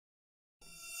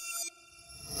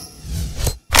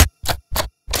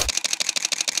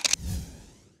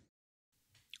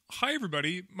Hi,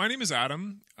 everybody. My name is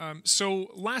Adam. So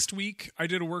last week, I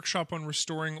did a workshop on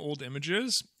restoring old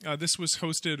images. This was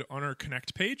hosted on our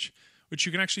Connect page, which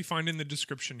you can actually find in the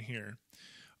description here.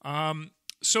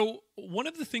 So one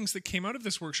of the things that came out of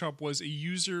this workshop was a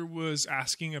user was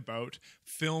asking about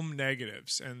film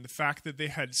negatives and the fact that they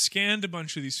had scanned a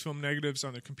bunch of these film negatives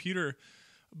on their computer,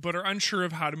 but are unsure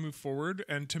of how to move forward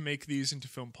and to make these into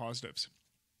film positives.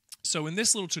 So in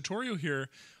this little tutorial here,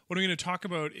 what I'm going to talk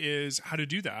about is how to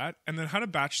do that and then how to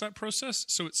batch that process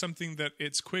so it's something that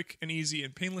it's quick and easy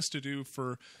and painless to do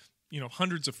for,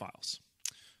 hundreds of files.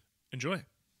 Enjoy.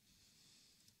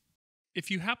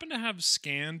 If you happen to have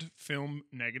scanned film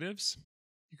negatives,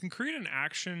 you can create an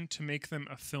action to make them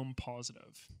a film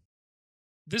positive.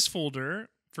 This folder,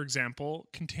 for example,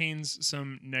 contains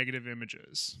some negative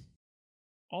images.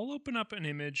 I'll open up an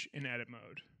image in edit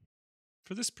mode.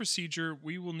 For this procedure,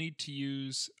 we will need to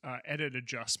use edit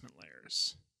adjustment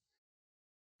layers.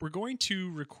 We're going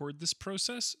to record this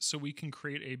process so we can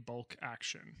create a bulk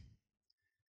action.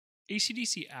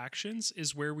 ACDSee Actions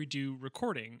is where we do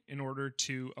recording in order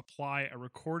to apply a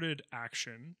recorded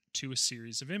action to a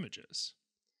series of images.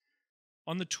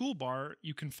 On the toolbar,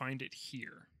 you can find it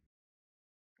here.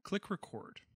 Click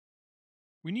Record.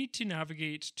 We need to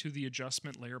navigate to the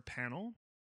Adjustment Layer panel.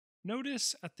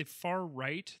 Notice at the far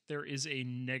right, there is a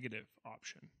negative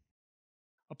option.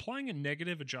 Applying a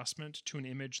negative adjustment to an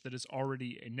image that is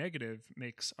already a negative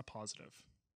makes a positive.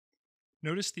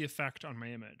 Notice the effect on my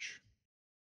image.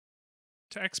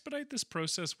 To expedite this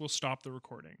process, we'll stop the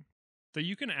recording, though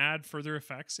you can add further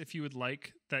effects if you would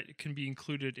like that can be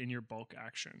included in your bulk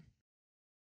action.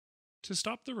 To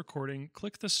stop the recording,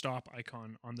 click the stop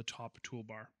icon on the top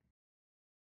toolbar.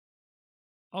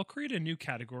 I'll create a new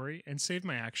category and save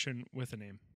my action with a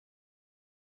name.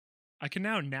 I can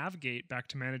now navigate back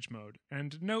to Manage mode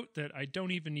and note that I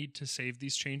don't even need to save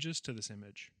these changes to this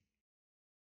image.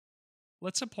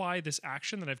 Let's apply this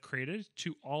action that I've created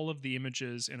to all of the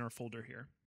images in our folder here.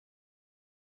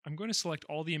 I'm going to select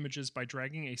all the images by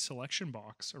dragging a selection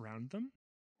box around them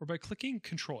or by clicking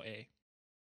Ctrl A.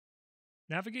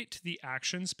 Navigate to the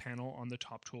Actions panel on the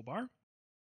top toolbar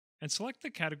and select the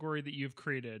category that you've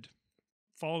created,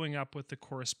 following up with the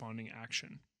corresponding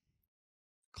action.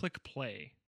 Click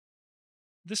Play.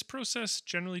 This process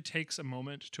generally takes a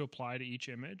moment to apply to each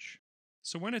image,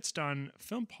 so when it's done,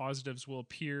 film positives will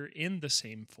appear in the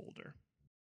same folder.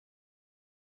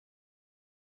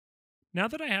 Now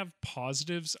that I have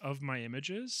positives of my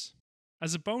images,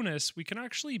 as a bonus, we can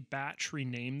actually batch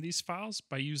rename these files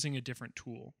by using a different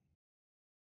tool.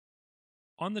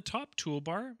 On the top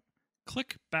toolbar,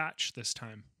 click Batch this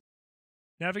time.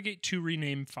 Navigate to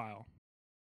Rename File.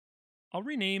 I'll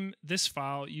rename this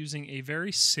file using a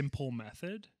very simple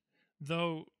method,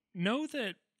 though know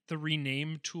that the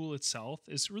rename tool itself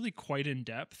is really quite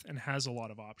in-depth and has a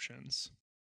lot of options.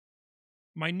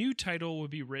 My new title will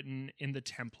be written in the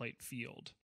template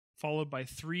field, followed by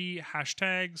 3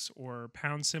 hashtags or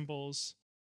pound symbols,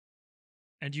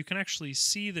 and you can actually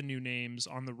see the new names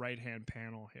on the right-hand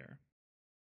panel here.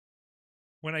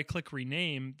 When I click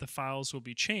Rename, the files will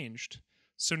be changed.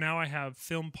 So now I have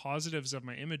film positives of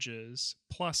my images,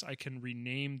 plus I can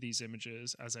rename these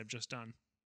images as I've just done.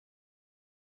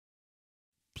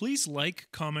 Please like,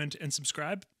 comment, and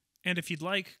subscribe. And if you'd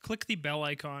like, click the bell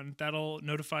icon. That'll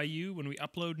notify you when we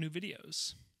upload new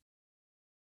videos.